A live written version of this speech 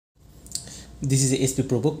This is a HP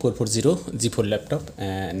Probook 440 G4 laptop,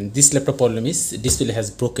 and this laptop problem is display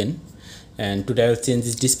has broken, and today I will change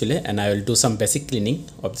this display and I will do some basic cleaning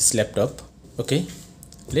of this laptop. Okay,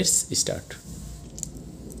 let's start.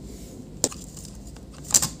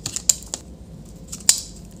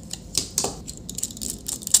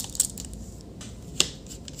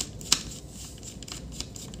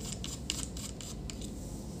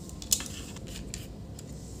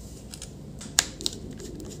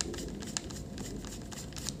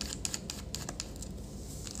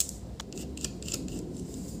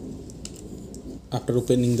 After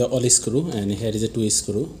opening the all screw, and here is a 2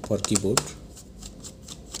 screw for keyboard.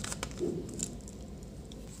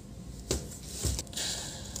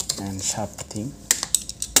 And sharp thing.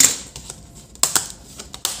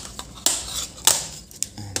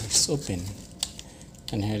 And it's open.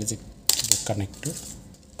 And here is a connector.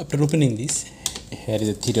 After opening this, here is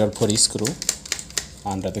a 3 or 4 screw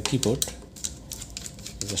under the keyboard.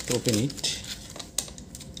 Just open it.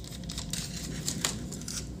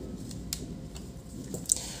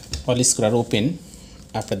 All screws are open.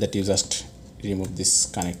 After that, you just remove this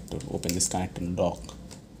connector, open this connector dock.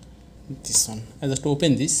 This one, I just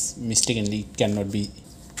open this, mistakenly it cannot be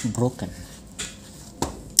broken,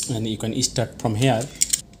 and you can start from here.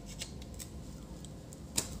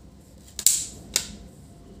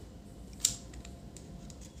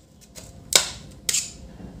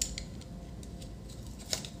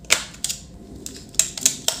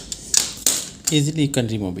 Easily you can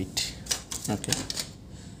remove it. Okay.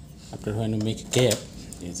 After when you make a gap,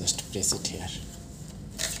 you just press it here.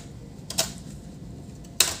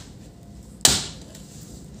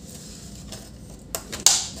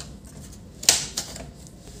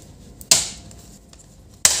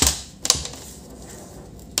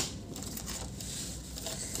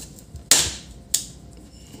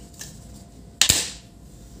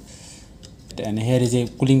 And here is a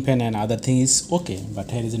cooling fan and other thing is okay, but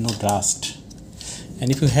here is no dust. And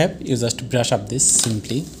if you have, you just brush up this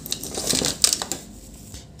simply.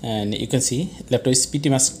 And you can see laptop is pretty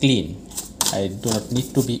much clean. I do not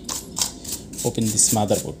need to be open this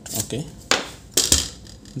motherboard. Okay,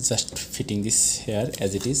 just fitting this here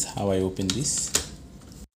as it is, how I open this.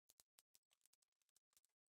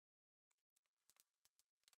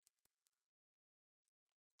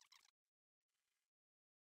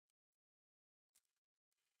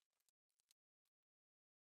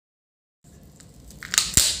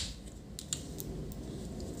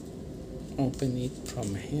 Open it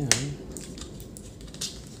from here.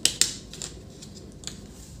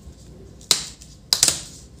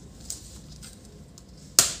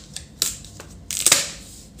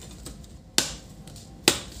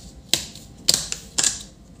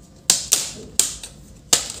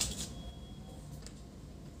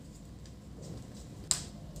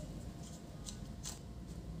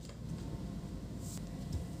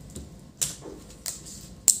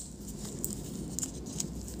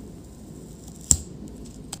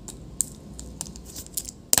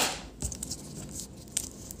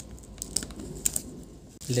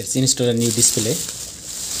 Let's install a new display,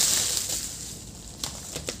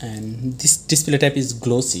 and this display type is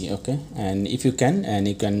glossy. Okay, and if you can, and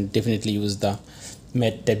you can definitely use the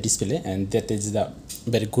matte type display, and that is the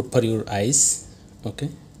very good for your eyes. Okay,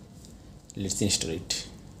 let's install it.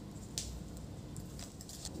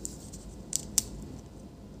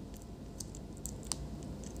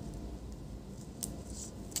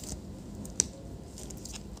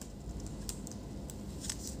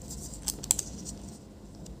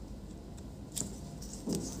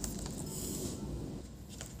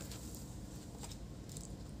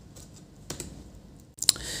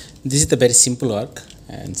 This is the very simple work,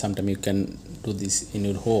 and sometimes you can do this in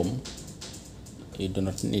your home. You do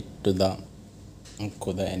not need to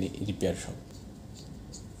go to any repair shop.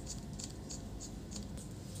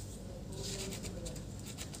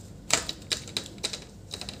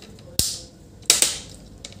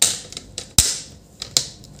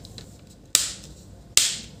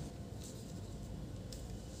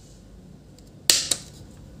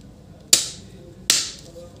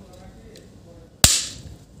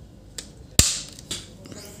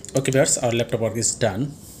 Okay viewers, our laptop work is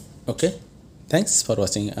done. Okay, thanks for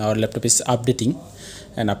watching. Our laptop is updating,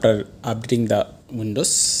 and after updating the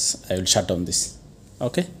Windows, I will shut down this.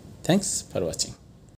 Okay, thanks for watching.